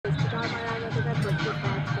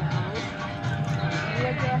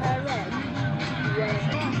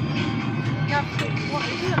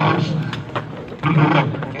Number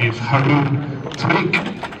 1 is Haroon Take.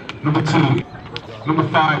 Number 2. Number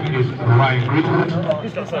 5 is Ryan Greenwood.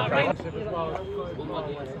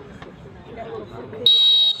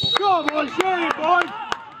 Come on, share it, boys!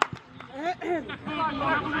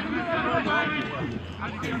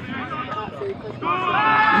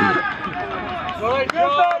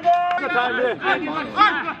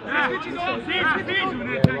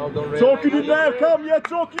 Talking in there, come, yeah,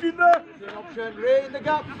 talking in there. Right in the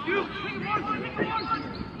gap.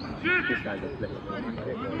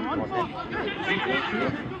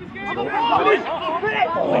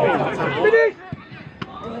 Finish!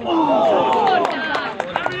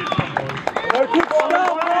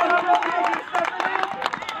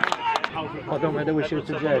 I don't know whether we should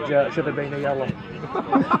have judged. It should have been a yellow.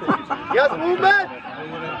 Yes, movement!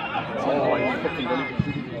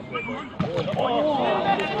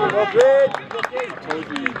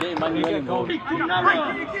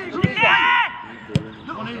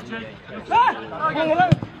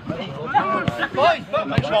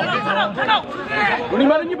 Running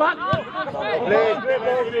man in your back.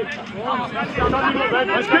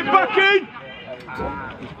 Let's get back in.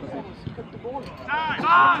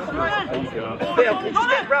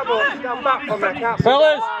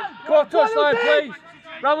 Fellas, go off touchline, please.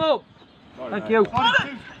 Bramhope. Thank you.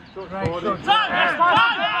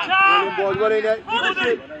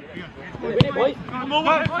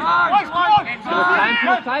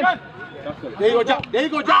 Time. There you go, Jack. There you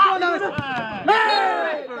go, Jack.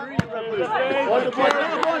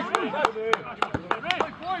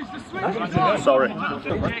 Sorry.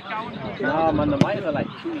 No, man, the might have like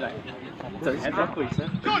two like. Go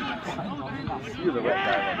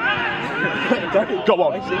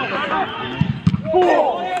on.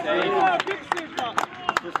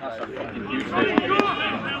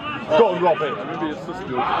 Go on, Robbie.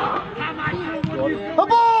 The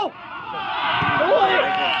ball!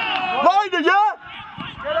 Ryder, yeah?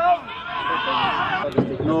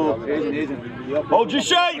 No, Hold your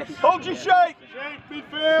shape. Hold your shape. shape,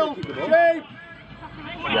 midfield, shape.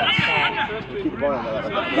 Yes. Keep the ball on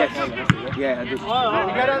there. Yes. Yeah, I just. You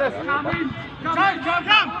get on this.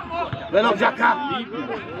 Come! Let up, Jacka.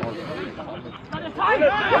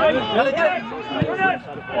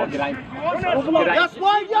 Yes,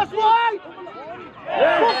 wide, yes, wide!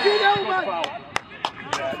 Fucking hell, man!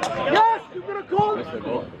 Yes, you're gonna call it!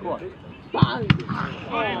 Go on. Bang! Good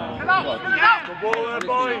ball there,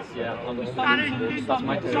 boys. Yeah, that's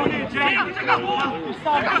my turn.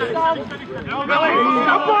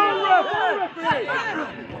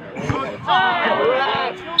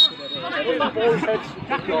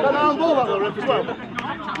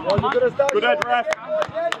 Good head, ref.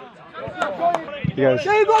 Yes.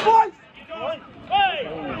 There you go, boys!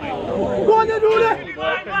 Go on, then, do it!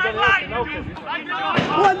 Well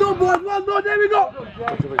done, boys, well done, there we go!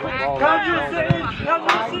 Can you sit in? Can you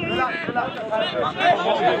sit in?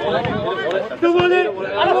 Come on in! He's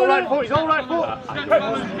all right foot, he's all right foot!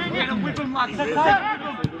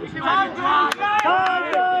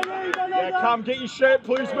 Yeah, Cam, get your shape,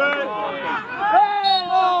 please, mate.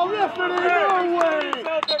 Oh, referee, no way!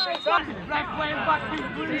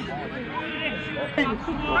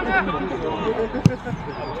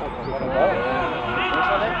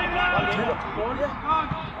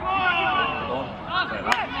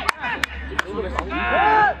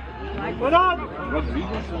 Well done!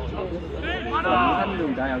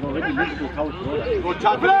 Good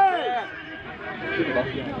tackle!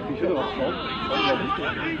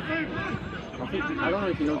 I don't know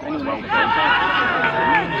if he knows anyone else.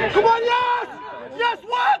 Come on, yes! Yes,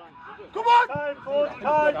 what? Come on!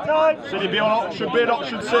 Time. Should he be on option? Should be an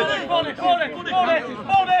option, Sid. Where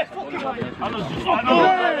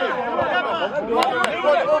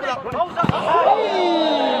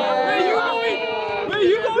are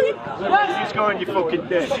you going? He's going, you fucking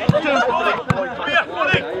dick.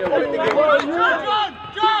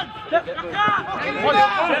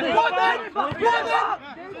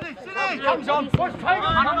 Comes on. What's time?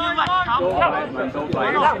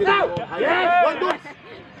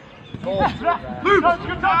 Move! Good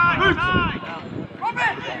time! Move!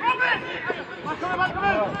 Robin! Come in!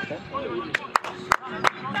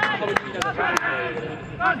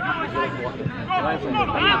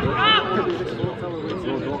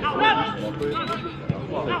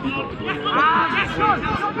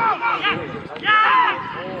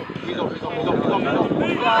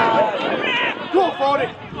 Go for it!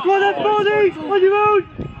 Go on then, bodies! On your own!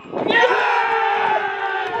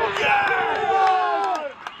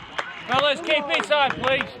 Fellas, keep inside,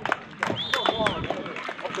 please.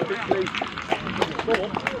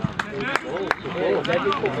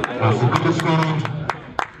 That's a good score.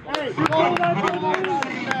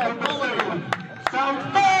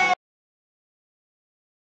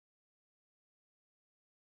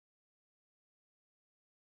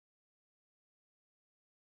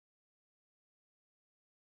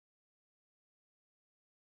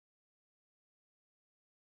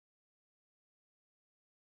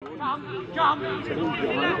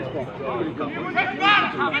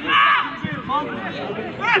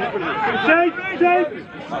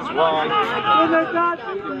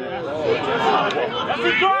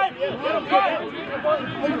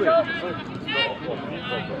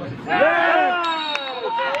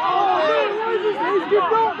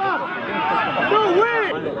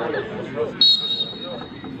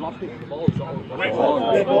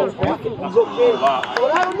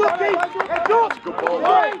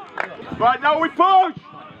 Right, now we push!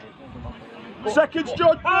 Seconds,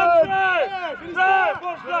 judgment!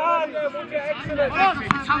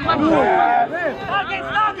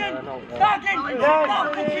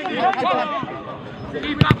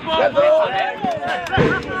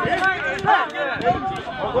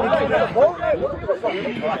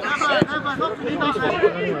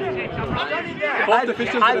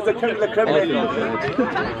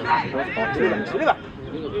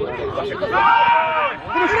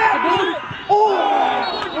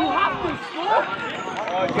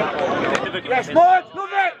 Yes, Mark, love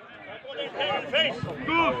it!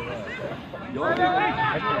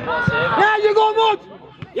 There you go, Mud!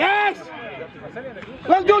 Yes!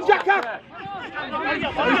 Well done, Jacka!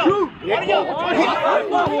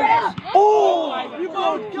 Oh! You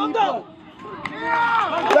go, come down!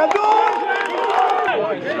 Well done!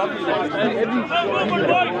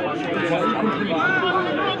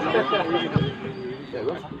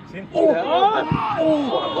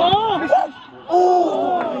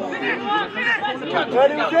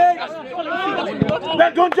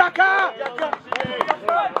 Well done, Jacka!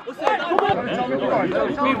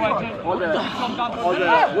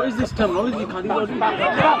 What is this terminology? Can't you do that?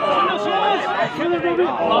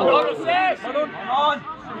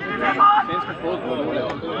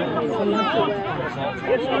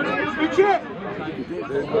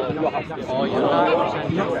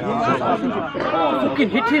 Fucking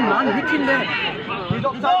hit him, man. Hit him there.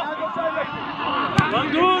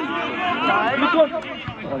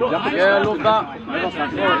 Yeah, look that.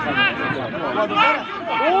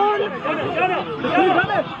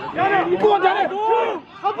 Go on, Danny!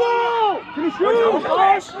 A ball! Can you shoot?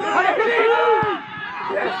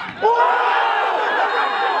 Yes!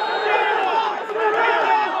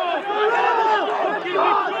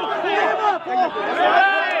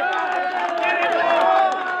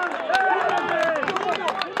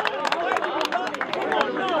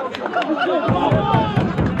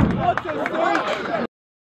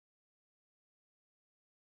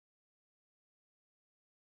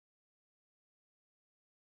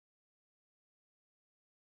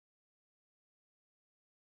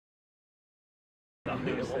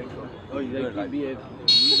 Oh, you got right. You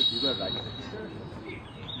got right.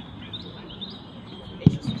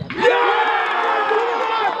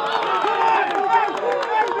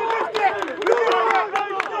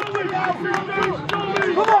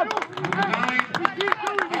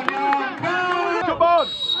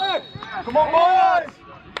 Come on, boys!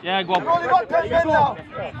 Yeah, go on. We've only got 10 men now.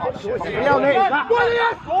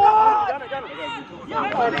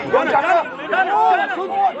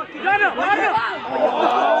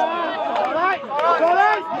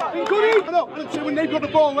 When they've got the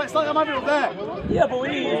ball, let's let them have it up there. Yeah, but we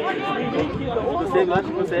need to save that.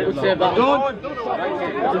 Save that.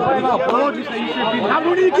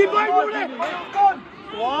 Keep going,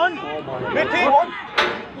 One.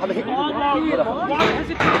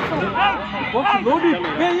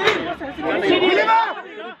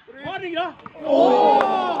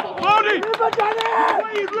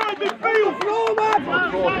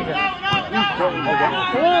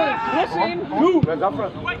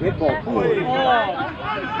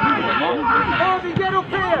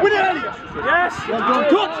 Yes!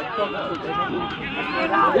 Touch!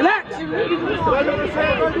 Relax!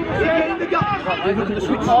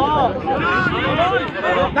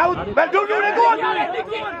 Now, well, don't do it, go on!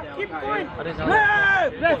 Keep going!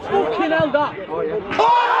 Let's fucking hell that!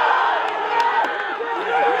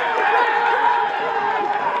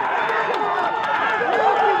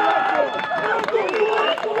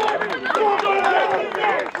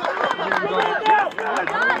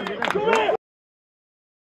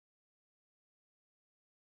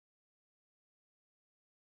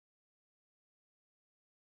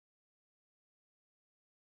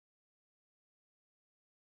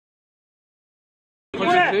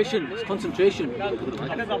 concentration. It's concentration. And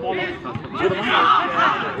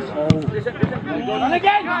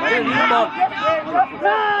again!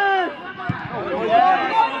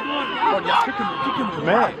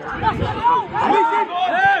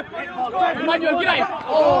 Emmanuel, get out!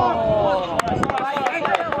 Oh!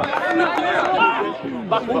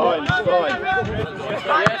 Back fine, fine.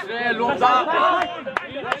 Yes, Ray, love that.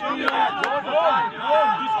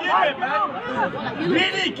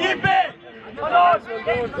 Really, keep it! Yes, he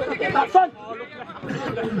can.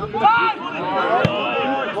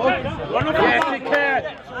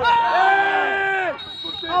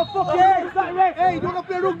 Oh, fuck yeah, is that right? Hey, you don't want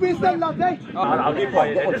to play rugby instead, lads, eh? I'll keep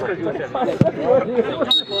quiet.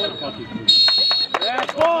 Yes,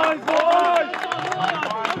 boys, boys!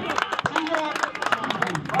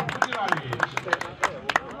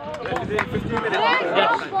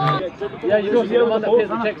 Yeah, you don't see the one that pays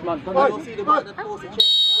the checks, man.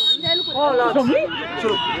 Oh, lads. From me?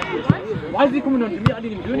 Why is he coming on to me? I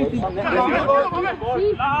didn't even do anything.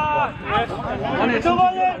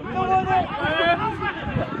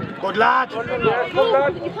 Good lad. Yeah,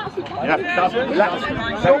 that's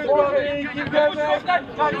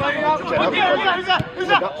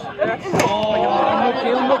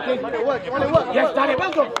Yes, Danny,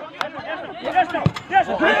 well done.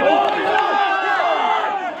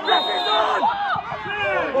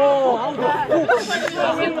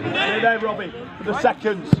 Stay there, Robbie, for the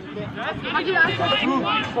seconds.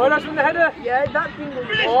 Oh, that's from the header. Yeah, that's been good.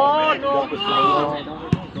 Oh, no.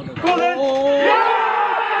 Go then.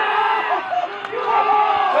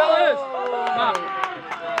 Fellas.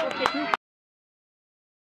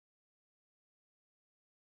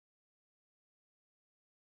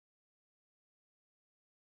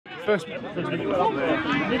 First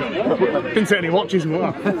didn't see any watches and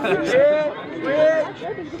what.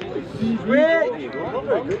 Wait.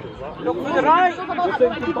 Look to the right.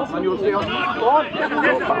 And you'll see on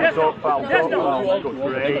don't foul. Good,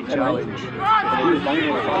 great challenge.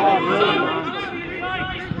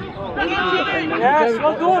 Yes,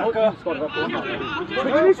 well done.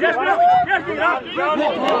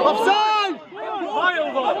 Offside!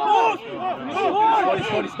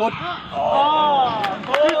 He scored.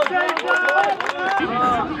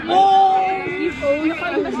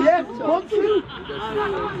 Yes, one, two.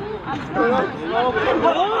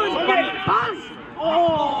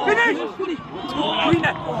 Finish!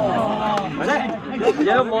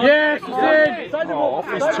 Yes, he's in. Off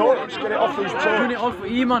his touch, get it off his touch. Doing it off for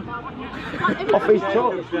E, man. Off his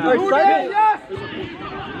touch.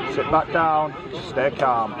 Sit back down, stay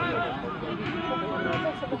calm.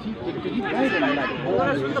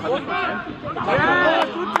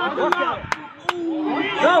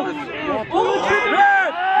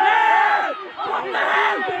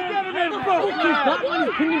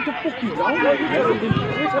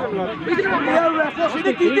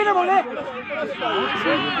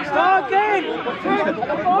 Start again!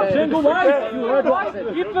 Single wide. You heard what I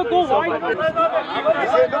said. Keep the goal wide. Look at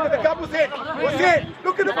the gap, what's it?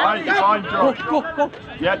 Look at the Fine, fine, George. Go.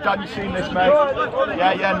 Yeah, Dan, you've seen this, mate.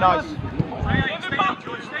 Yeah, nice.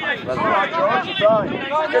 That's alright, George, you're fine.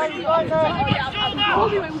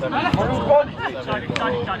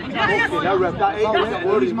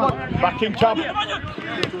 Back in camp.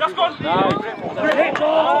 Come on!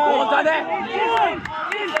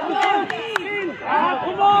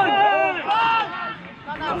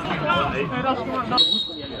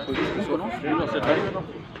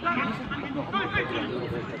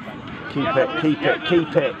 Keep it.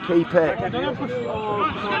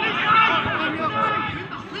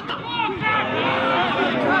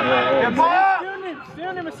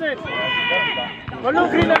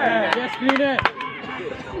 Yes, clean it.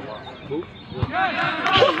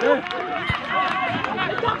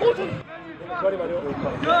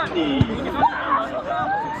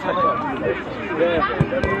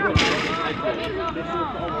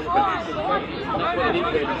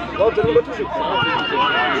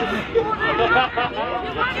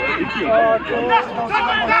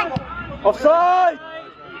 Offside!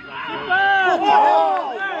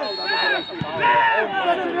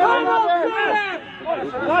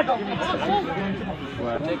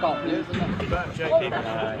 Take off, please.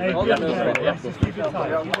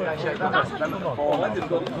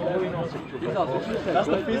 That's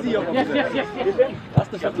the physio. Yes. That's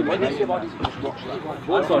the 50 minutes.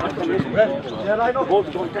 Yeah, I know.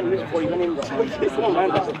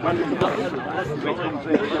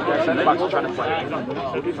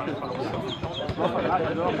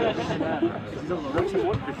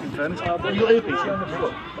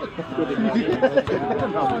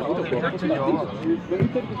 Go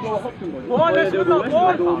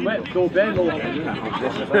bend over.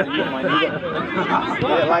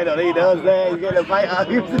 Get right on, he does there, he's getting a bite out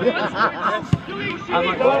of him.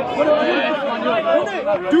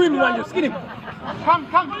 Do him, man, skin him. Come.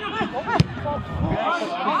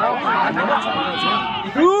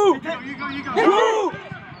 Through!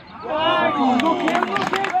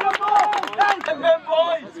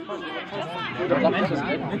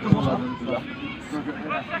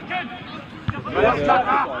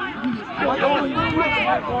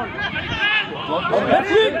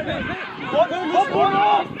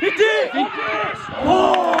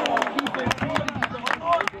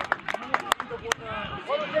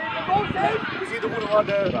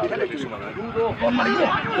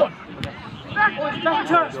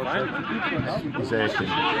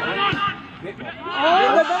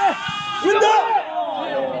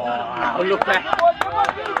 Oh, look back.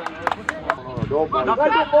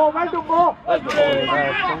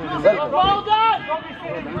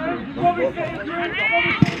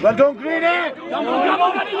 Well done, Greeny!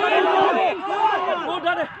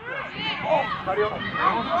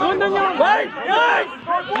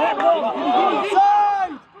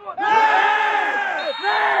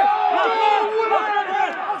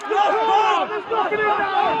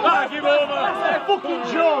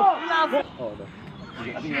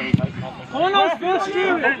 Come on, first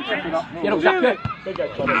steering. Get up, Jack.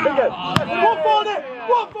 One for it.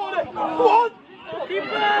 Keep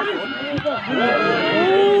ready.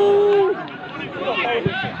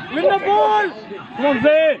 Win the ball. Come on,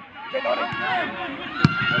 Zane.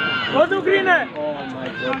 Go to Green. Oh my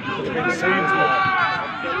God.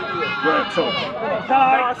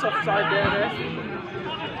 That's offside there.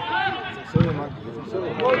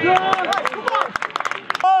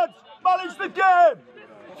 Manage the game!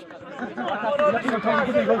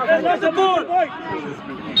 That's the ball!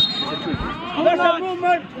 That's the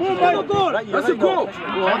movement! That's the goal! Go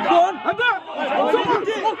on!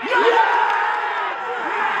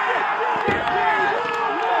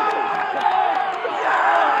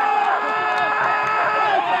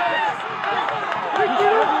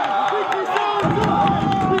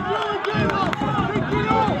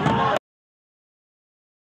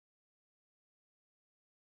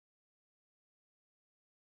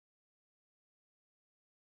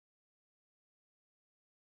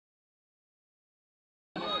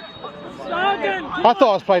 I thought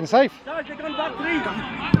I was playing safe. Yes,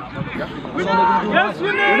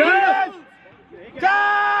 United!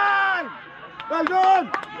 Dan! Well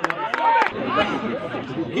done!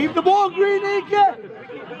 Keep the ball, Green, Ike!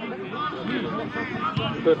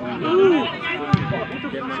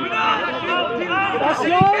 That's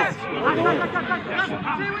yours!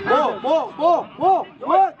 Whoa!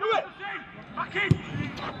 Do it!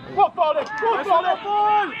 Go for it!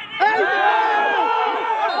 Hey!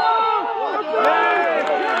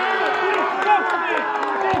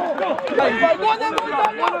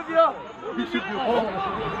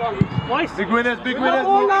 Nice. Big winners. Come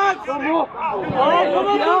on, lads. Come on,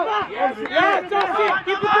 yeah, that's it.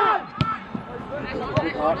 Keep it going.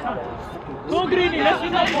 Go, Greeny. Let's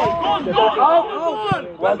win that ball.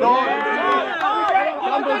 Well done.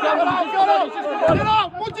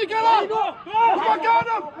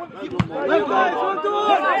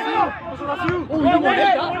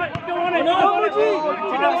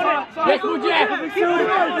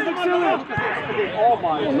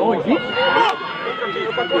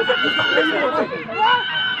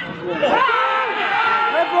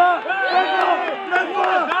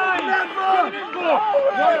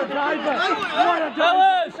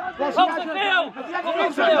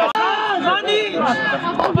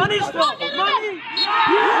 Money stop! Money!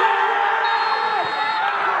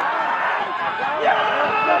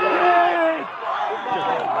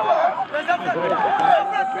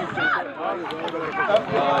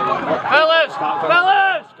 Fellas!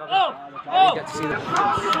 Oh! Get to see that.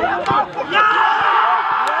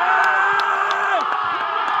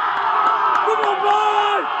 Come on,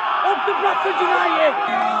 boy! Up to Bradford United!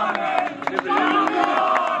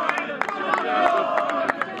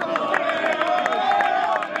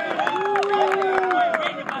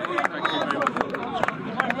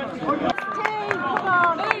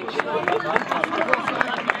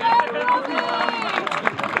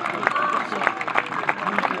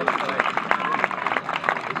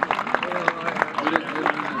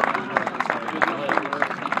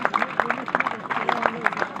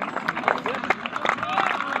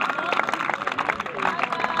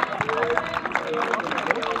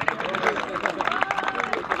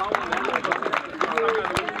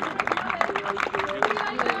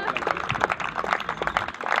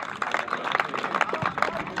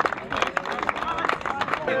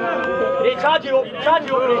 Charge you up, please.